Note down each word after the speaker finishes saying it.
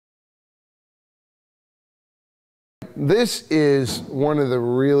this is one of the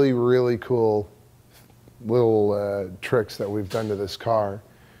really, really cool little tricks that we've done to this car.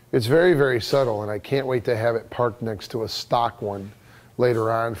 It's very, very subtle, and I can't wait to have it parked next to a stock one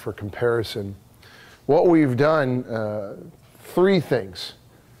later on for comparison. What we've done, 3 things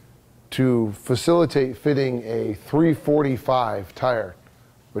to facilitate fitting a 345 tire,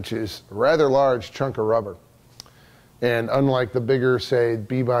 which is a rather large chunk of rubber. And unlike the bigger, say,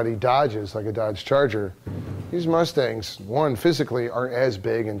 B-body Dodges, like a Dodge Charger, these Mustangs, 1, physically aren't as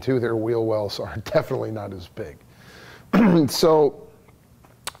big, and 2, their wheel wells are definitely not as big. So,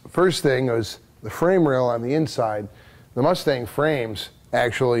 first thing was the frame rail on the inside. The Mustang frames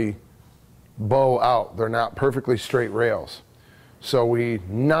actually bow out. They're not perfectly straight rails. So we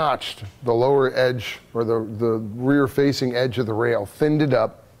notched the lower edge, or the rear facing edge of the rail, thinned it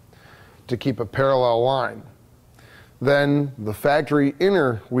up to keep a parallel line. Then the factory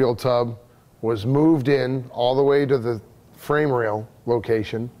inner wheel tub was moved in all the way to the frame rail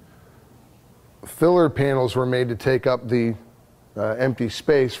location. Filler panels were made to take up the empty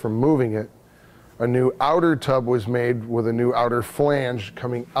space from moving it. A new outer tub was made with a new outer flange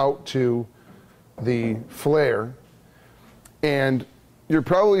coming out to the flare. And you're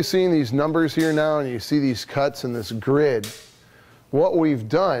probably seeing these numbers here now, and you see these cuts in this grid. What we've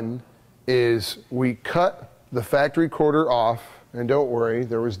done is we cut the factory quarter off, and don't worry,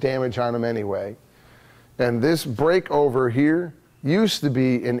 there was damage on them anyway. And this break over here used to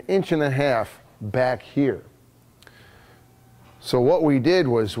be 1.5 inches back here. So what we did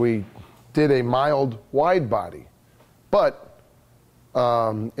was we did a mild wide body, but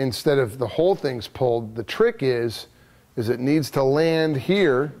instead of the whole thing's pulled, the trick is it needs to land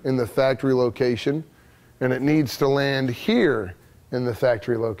here in the factory location, and it needs to land here in the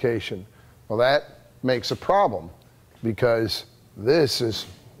factory location. Well, that makes a problem because this is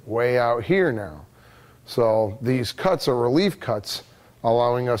way out here now. So these cuts are relief cuts,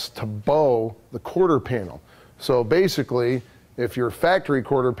 allowing us to bow the quarter panel. So basically, if your factory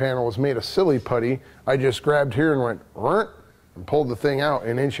quarter panel was made of silly putty, I just grabbed here and went and pulled the thing out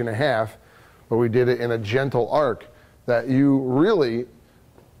 1.5 inches, but we did it in a gentle arc that you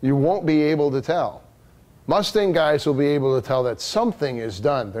won't be able to tell. Mustang guys will be able to tell that something is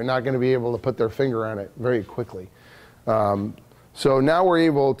done. They're not going to be able to put their finger on it very quickly. So now we're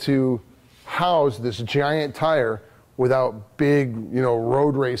able to house this giant tire without big,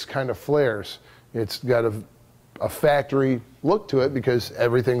 road race kind of flares. It's got a factory look to it because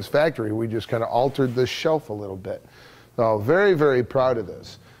everything's factory. We just kind of altered the shelf a little bit. So very, very proud of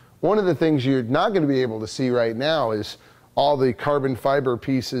this. One of the things you're not going to be able to see right now is all the carbon fiber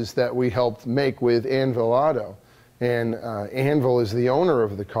pieces that we helped make with Anvil Auto. And Anvil is the owner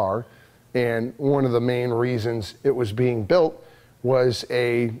of the car, and one of the main reasons it was being built was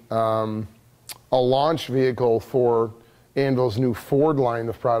a launch vehicle for Anvil's new Ford line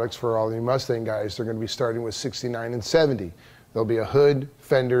of products for all the Mustang guys. They're going to be starting with 69 and 70. There'll be a hood,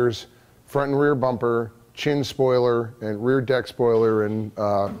 fenders, front and rear bumper, chin spoiler, and rear deck spoiler, and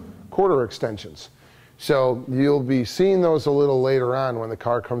quarter extensions. So you'll be seeing those a little later on when the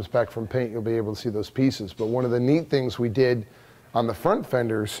car comes back from paint. You'll be able to see those pieces. But one of the neat things we did on the front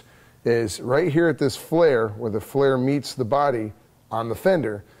fenders is right here at this flare, where the flare meets the body on the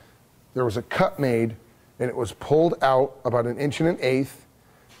fender, there was a cut made, and it was pulled out about 1 1/8 inches,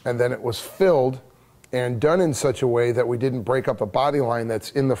 and then it was filled and done in such a way that we didn't break up the body line that's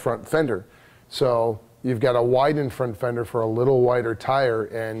in the front fender. So you've got a widened front fender for a little wider tire,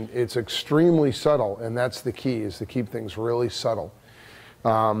 and it's extremely subtle, and that's the key, is to keep things really subtle.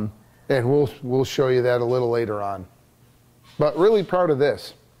 And we'll show you that a little later on. But really proud of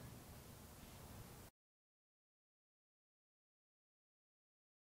this.